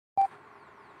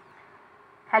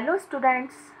Hello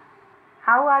students,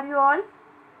 how are you all?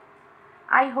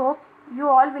 I hope you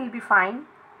all will be fine.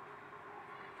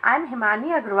 I am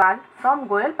Himani Agrawal from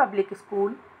Goyal Public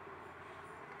School.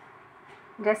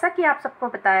 जैसा कि आप सबको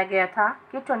बताया गया था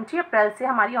कि 20 अप्रैल से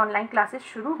हमारी ऑनलाइन क्लासेस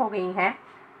शुरू हो गई हैं,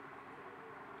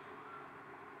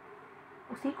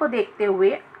 उसी को देखते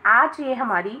हुए आज ये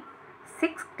हमारी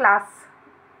 6th क्लास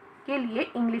के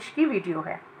लिए इंग्लिश की वीडियो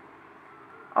है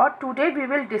और today we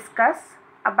will discuss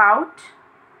about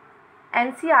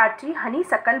NCERT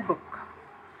Honeysuckle book.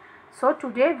 So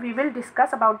today we will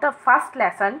discuss about the first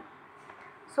lesson.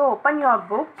 So open your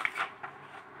book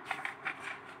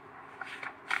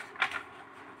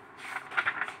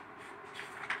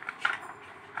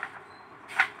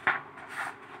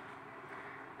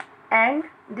and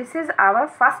this is our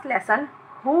first lesson.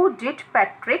 Who did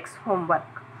Patrick's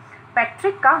homework?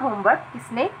 Patrick का homework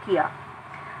किसने किया?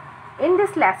 In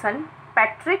this lesson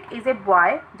Patrick is a boy,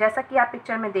 जैसा कि आप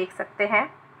picture में देख सकते हैं.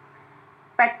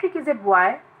 Patrick is a boy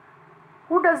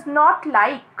who does not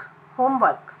like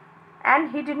homework and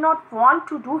he did not want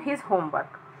to do his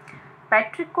homework.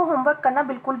 Patrick को होमवर्क करना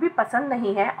बिल्कुल भी पसंद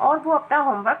नहीं है और वो अपना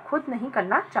होमवर्क खुद नहीं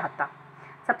करना चाहता.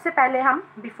 सबसे पहले हम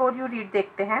बिफोर यू रीड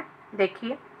देखते हैं.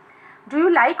 देखिए, डू यू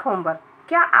लाइक होमवर्क?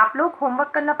 क्या आप लोग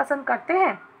होमवर्क करना पसंद करते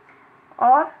हैं?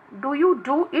 और do you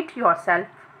do it yourself?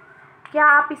 क्या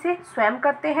आप इसे स्वयं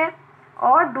करते हैं?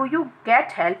 और डू यू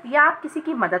गेट हेल्प, या आप किसी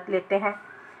की मदद लेते हैं?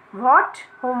 What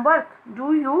homework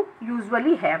do you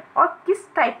usually have, और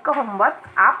किस टाइप का होमवर्क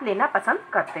आप लेना पसंद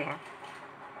करते हैं?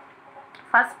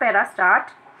 First para start.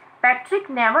 Patrick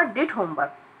never did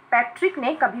homework. Patrick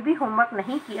ने कभी भी होमवर्क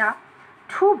नहीं किया.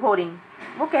 टू बोरिंग,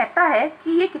 वो कहता है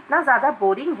कि ये कितना ज़्यादा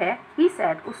बोरिंग है. ही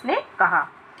सेड, उसने कहा.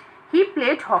 ही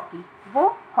प्लेड हॉकी, वो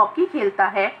हॉकी खेलता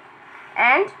है.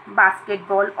 एंड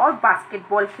बास्केटबॉल, और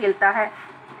बास्केटबॉल खेलता है.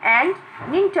 And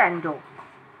Nintendo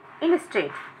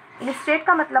instead. इंस्टेड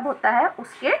का मतलब होता है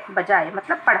उसके बजाय,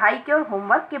 मतलब पढ़ाई के और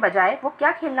होमवर्क के बजाय वो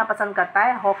क्या खेलना पसंद करता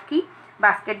है? हॉकी,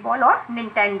 बास्केटबॉल और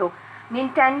निंटेंडो.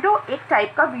 निंटेंडो एक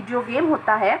टाइप का वीडियो गेम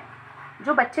होता है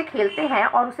जो बच्चे खेलते हैं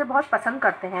और उसे बहुत पसंद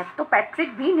करते हैं. तो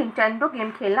पैट्रिक भी निंटेंडो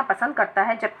गेम खेलना पसंद करता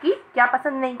है, जबकि क्या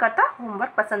पसंद नहीं करता?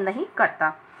 होमवर्क पसंद नहीं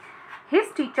करता.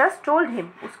 हिज टीचर्स टोल्ड हिम,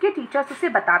 उसके टीचर्स उसे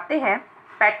बताते हैं,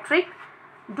 पैट्रिक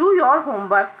डू योर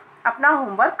होमवर्क, अपना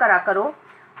होमवर्क करा करो.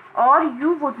 और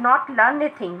you would not learn a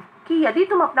thing, कि यदि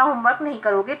तुम अपना होमवर्क नहीं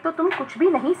करोगे तो तुम कुछ भी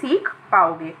नहीं सीख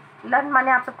पाओगे. लर्न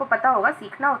माने आप सबको पता होगा,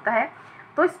 सीखना होता है.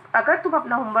 तो अगर तुम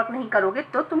अपना होमवर्क नहीं करोगे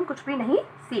तो तुम कुछ भी नहीं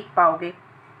सीख पाओगे.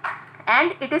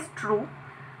 एंड इट इज़ ट्रू,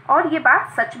 और ये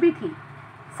बात सच भी थी.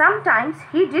 Sometimes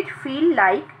he did feel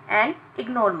like an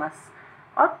इग्नोरमस,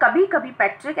 और कभी कभी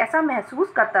पैट्रिक ऐसा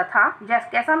महसूस करता था,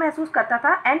 कैसा महसूस करता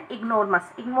था? एन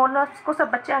इग्नोरमस. इग्नोरमस को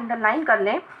सब बच्चे अंडरलाइन कर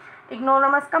लें.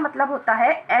 इग्नोरमस का मतलब होता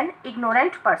है एन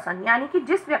इग्नोरेंट पर्सन, यानी कि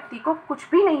जिस व्यक्ति को कुछ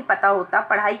भी नहीं पता होता,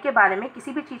 पढ़ाई के बारे में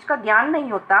किसी भी चीज़ का ज्ञान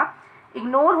नहीं होता,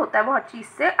 इग्नोर होता है वो हर चीज़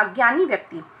से, अज्ञानी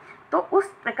व्यक्ति. तो उस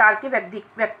प्रकार के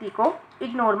व्यक्ति को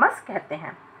इग्नोरमस कहते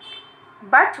हैं.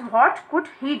 But what could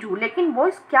he do, लेकिन वो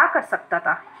क्या कर सकता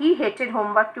था? ही हेटेड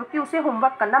होमवर्क, क्योंकि उसे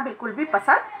होमवर्क करना बिल्कुल भी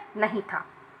पसंद नहीं था.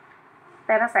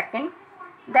 Para second.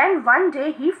 Then one day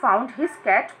he found his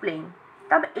cat playing.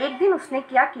 तब एक दिन उसने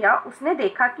क्या किया? उसने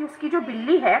देखा कि उसकी जो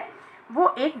बिल्ली है वो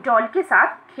एक डॉल के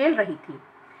साथ खेल रही थी.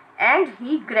 And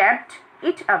he grabbed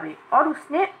it away, और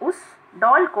उसने उस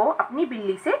डॉल को अपनी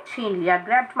बिल्ली से छीन लिया.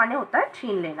 ग्रैब्ड माने होता है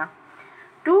छीन लेना.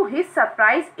 To his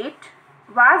surprise it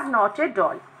was not a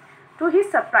doll. To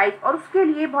his surprise, और उसके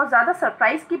लिए बहुत ज़्यादा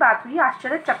सरप्राइज की बात हुई,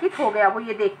 आश्चर्यचकित हो गया वो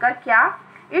ये देखकर. क्या?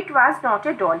 It was not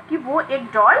a doll, कि वो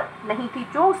एक डॉल नहीं थी.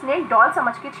 जो उसने एक डॉल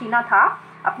समझ के छीना था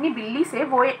अपनी बिल्ली से,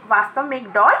 वो वास्तव में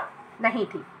एक डॉल नहीं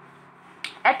थी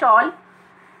at all.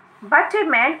 But a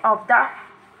man of the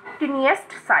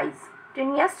टिनिएस्ट size.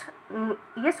 टिनिएस्ट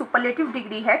ये सुपरलेटिव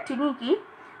डिग्री है टिनी की,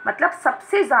 मतलब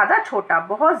सबसे ज़्यादा छोटा,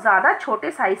 बहुत ज़्यादा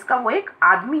छोटे साइज़ का वो एक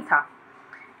आदमी था.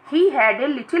 He had a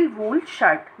little wool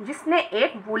shirt, जिसने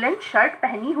एक वूलन शर्ट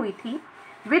पहनी हुई थी.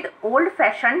 With old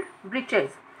fashion ब्रिचेज.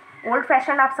 Old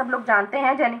fashion आप सब लोग जानते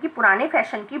हैं, यानी कि पुराने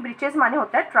फैशन की. ब्रिचेज माने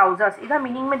होता है ट्राउजर्स. इधर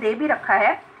मीनिंग में दे भी रखा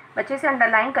है, बच्चे से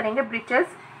अंडरलाइन करेंगे. ब्रिचेज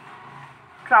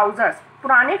ट्राउजर्स,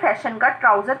 पुराने फैशन का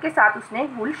ट्राउज़र के साथ उसने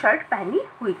वूल शर्ट पहनी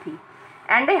हुई थी.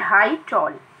 एंड ए हाई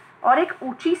टॉल, और एक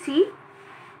ऊंची सी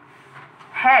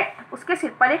हैट, उसके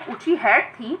सिर पर एक ऊंची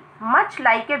हैट थी. मच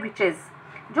लाइक ए विचेज,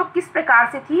 जो किस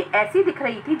प्रकार से थी? ऐसी दिख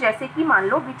रही थी जैसे कि मान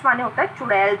लो, विच माने होता है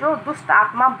चुड़ैल, जो दुष्ट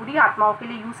आत्मा, बुरी आत्माओं के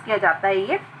लिए यूज़ किया जाता है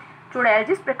ये चुड़ैल.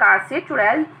 जिस प्रकार से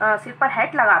चुड़ैल सिर पर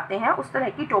हैट लगाते हैं, उस तरह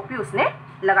की टोपी उसने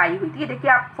लगाई हुई थी. ये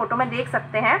देखिए आप फोटो में देख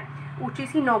सकते हैं, ऊंची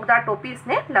सी नोकदार टोपी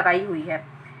इसने लगाई हुई है.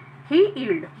 ही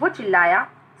ईल्ड, वो चिल्लाया.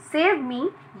 Save me,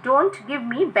 don't give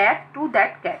me back to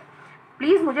that cat.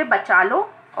 Please मुझे बचा लो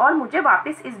और मुझे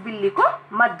वापस इस बिल्ली को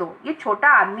मत दो। ये छोटा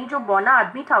आदमी, जो बौना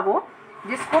आदमी था, वो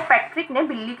जिसको पैट्रिक ने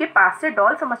बिल्ली के पास से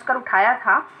डॉल समझकर उठाया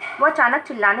था, वो अचानक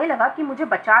चिल्लाने लगा कि मुझे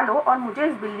बचा लो और मुझे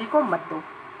इस बिल्ली को मत दो।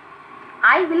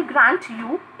 I will grant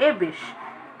U A wish.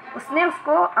 उसने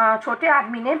उसको छोटे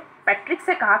आदमी ने पैट्रिक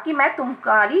से कहा कि मैं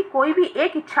तुम्हारी कोई भी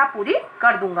एक इच्छा पूरी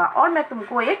कर दूंगा और मैं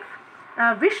तुमको एक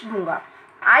विश दूंगा।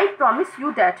 I promise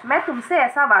you that. मैं तुमसे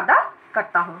ऐसा वादा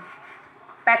करता हूँ।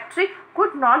 Patrick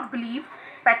could not believe.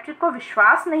 Patrick को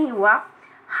विश्वास नहीं हुआ।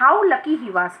 हाउ लकी ही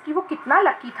वाज, कि वो कितना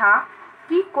लकी था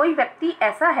कि कोई व्यक्ति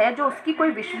ऐसा है जो उसकी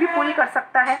कोई विश भी पूरी कर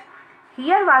सकता है।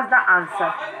 Here was the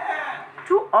answer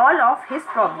to all of his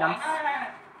problems.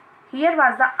 Here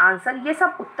was the answer, ये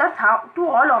सब उत्तर था to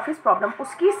all of his problem,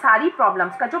 उसकी सारी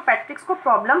प्रॉब्लम्स का। जो पैट्रिक्स को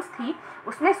प्रॉब्लम्स थी,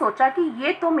 उसने सोचा कि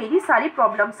ये तो मेरी सारी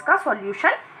प्रॉब्लम्स का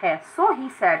सॉल्यूशन है। सो ही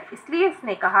सेड, इसलिए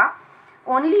उसने कहा,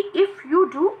 only if you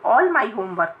do all my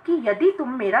homework, कि यदि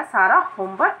तुम मेरा सारा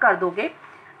होमवर्क कर दोगे,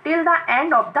 till the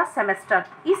end of the semester,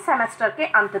 इस सेमेस्टर के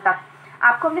अंत तक।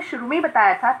 आपको हमने शुरू में ही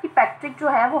बताया था कि पैट्रिक जो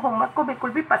है वो होमवर्क को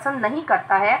बिल्कुल भी पसंद नहीं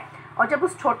करता है, और जब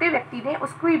उस छोटे व्यक्ति ने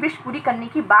उसको ये विश पूरी करने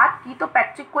की बात की तो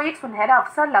पैट्रिक को एक सुनहरा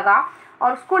अवसर लगा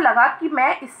और उसको लगा कि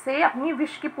मैं इससे अपनी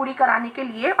विश की पूरी कराने के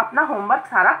लिए अपना होमवर्क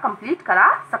सारा कंप्लीट करा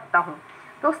सकता हूँ।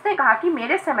 तो उसने कहा कि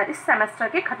मेरे इस सेमेस्टर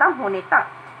के ख़त्म होने तक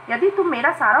यदि तुम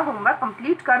मेरा सारा होमवर्क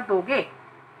कंप्लीट कर दोगे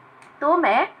तो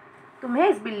मैं तुम्हें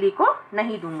इस बिल्ली को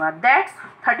नहीं दूंगा। दैट्स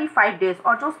 35 डेज,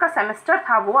 और जो उसका सेमेस्टर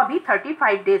था वो अभी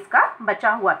 35 डेज का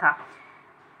बचा हुआ था।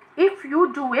 If you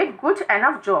do a good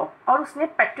enough job, और उसने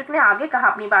पैट्रिक ने आगे कहा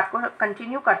अपनी बात को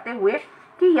कंटिन्यू करते हुए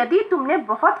कि यदि तुमने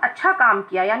बहुत अच्छा काम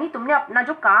किया, यानी तुमने अपना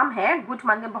जो काम है, गुड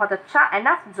मान बहुत अच्छा,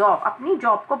 एनफ जॉब, अपनी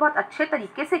जॉब को बहुत अच्छे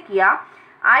तरीके से किया,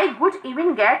 आई गुड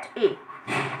इवन गेट ए,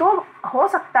 तो हो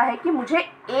सकता है कि मुझे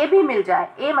ए भी मिल जाए।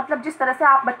 ए मतलब जिस तरह से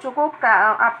आप बच्चों को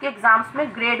आपके एग्ज़ाम्स में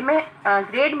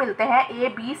ग्रेड मिलते हैं ए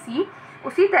बी सी,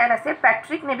 उसी तरह से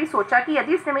पैट्रिक ने भी सोचा कि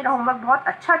यदि इसने मेरा होमवर्क बहुत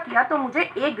अच्छा किया तो मुझे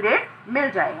ए ग्रेड मिल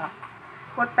जाएगा।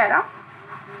 Fourth para,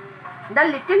 the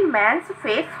little mains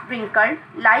face wrinkled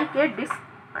like a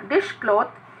dish cloth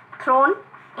thrown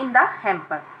in the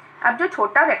hamper. अब जो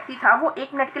छोटा व्यक्ति था वो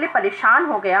 1 मिनट के लिए परेशान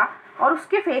हो गया और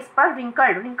उसके फेस पर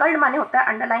रिंकल्ड माने होता है,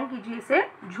 अंडरलाइन कीजिए इसे,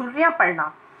 झुर्रियाँ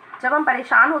पड़ना। जब हम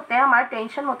परेशान होते हैं, हमारे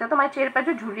टेंशन होते हैं, तो हमारे चेहरे पर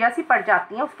जो झुर्रियाँ सी पड़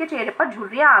जाती हैं, उसके चेहरे पर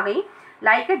झुर्रियाँ आ गई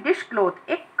लाइक ए डिश क्लोथ,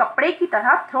 एक कपड़े की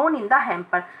तरह, थ्रोन इन द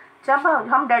हैम्पर। जब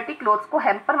हम डर्टी क्लोथ्स को,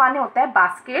 हैम्पर माने होता है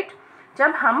बास्केट,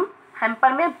 जब हम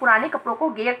हैम्पर में पुराने कपड़ों को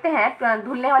घेरते हैं,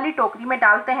 धुलने वाली टोकरी में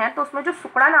डालते हैं, तो उसमें जो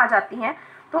सुकड़न आ जाती हैं,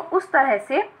 तो उस तरह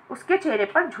से उसके चेहरे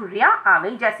पर झुर्रियाँ आ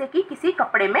गई, जैसे कि किसी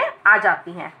कपड़े में आ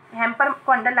जाती हैं। हैम्पर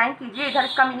को अंडरलाइन कीजिए, इधर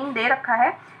इसका मीनिंग दे रखा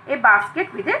है, ए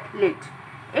बास्केट विद ए लिड,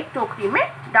 एक टोकरी में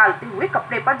डालते हुए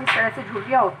कपड़े पर जिस तरह से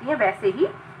झुर्रियाँ होती हैं, वैसे ही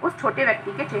उस छोटे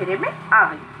व्यक्ति के चेहरे में आ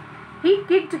गई। ही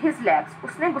किक्ड हिज लेग्स,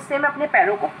 उसने गुस्से में अपने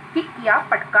पैरों को किक किया,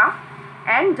 पटका,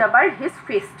 एंड जबर्ड हिज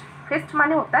फिस्ट, फिस्ट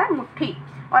माने होता है मुट्ठी,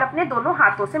 और अपने दोनों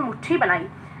हाथों से मुट्ठी बनाई।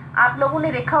 आप लोगों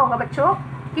ने देखा होगा बच्चों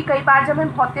कि कई बार जब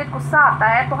हमें बहुत तेज गुस्सा आता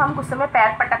है तो हम गुस्से में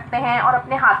पैर पटकते हैं और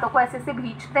अपने हाथों को ऐसे से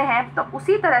भींचते हैं। तो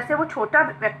उसी तरह से वो छोटा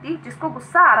व्यक्ति जिसको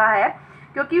गुस्सा आ रहा है,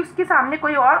 क्योंकि उसके सामने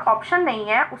कोई और ऑप्शन नहीं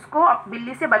है, उसको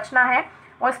बिल्ली से बचना है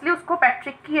और इसलिए उसको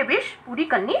पैट्रिक की ये विश पूरी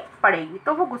करनी पड़ेगी,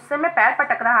 तो वो गुस्से में पैर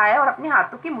पटक रहा है और अपने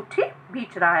हाथों की मुट्ठी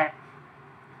भींच रहा है।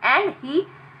 And he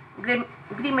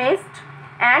ग्रीमेस्ड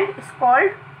and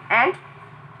scold and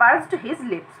pursued his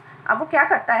lips. अब वो क्या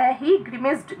करता है, ही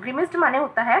ग्रीमेस्ड माने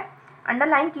होता है,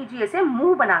 अंडरलाइन कीजिए इसे,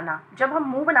 मुंह बनाना। जब हम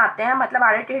मुंह बनाते हैं, मतलब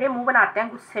आड़े टेढ़े मुंह बनाते हैं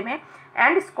गुस्से में।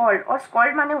 एंड स्कॉल्ड, और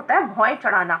स्कॉल्ड माने होता है भौं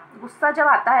चढ़ाना, गुस्सा जब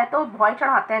आता है तो भौं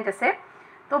चढ़ाते हैं जैसे,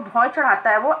 तो भौं चढ़ाता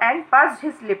है वो। एंड पर्स्ड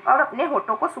हिज लिप, और अपने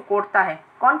होठों को सुकोड़ता है।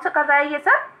 कौन सा कर रहा है ये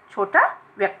सब? छोटा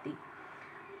व्यक्ति।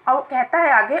 और वो कहता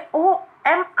है आगे, ओ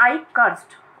एम आई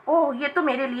कर्स्ड, ओह ये तो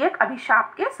मेरे लिए एक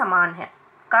अभिशाप के समान है।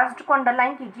 कर्स्ड को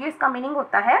अंडरलाइन कीजिए, इसका मीनिंग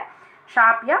होता है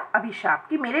शाप या अभिशाप,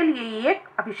 कि मेरे लिए ये एक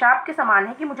अभिशाप के समान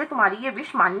है कि मुझे तुम्हारी ये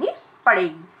विश माननी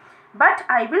पड़ेगी। But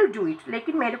I will do it,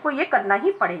 लेकिन मेरे को ये करना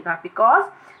ही पड़ेगा, बिकॉज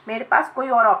मेरे पास कोई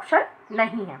और ऑप्शन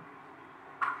नहीं है।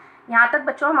 यहाँ तक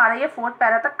बच्चों हमारा ये 4th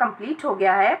पैरा तक कंप्लीट हो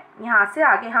गया है। यहाँ से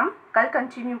आगे हम कल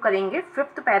कंटिन्यू करेंगे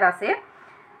 5th पैरा से।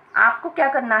 आपको क्या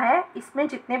करना है, इसमें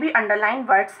जितने भी अंडरलाइन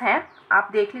वर्ड्स हैं आप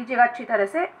देख लीजिएगा अच्छी तरह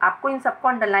से, आपको इन सबको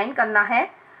अंडरलाइन करना है।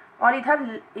 और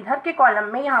इधर के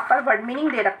कॉलम में यहाँ पर वर्ड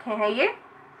मीनिंग दे रखे हैं। ये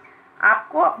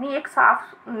आपको अपनी एक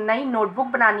साफ नई नोटबुक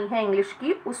बनानी है इंग्लिश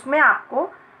की, उसमें आपको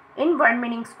इन वर्ड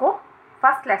मीनिंग्स को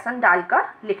फर्स्ट लेसन डालकर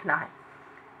लिखना है।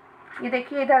 ये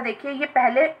देखिए, इधर देखिए, ये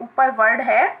पहले ऊपर वर्ड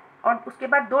है और उसके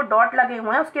बाद 2 डॉट लगे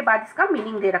हुए हैं, उसके बाद इसका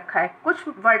मीनिंग दे रखा है। कुछ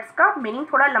वर्ड्स का मीनिंग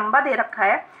थोड़ा लंबा दे रखा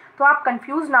है, तो आप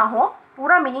कंफ्यूज ना हो,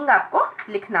 पूरा मीनिंग आपको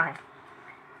लिखना है।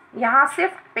 यहाँ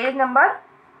सिर्फ पेज नंबर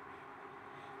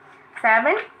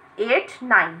 7, 8,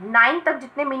 9 तक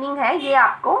जितने मीनिंग है ये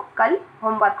आपको कल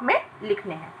होमवर्क में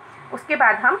लिखने हैं। उसके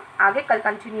बाद हम आगे कल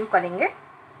कंटिन्यू करेंगे।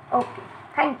 Okay,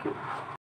 thank you.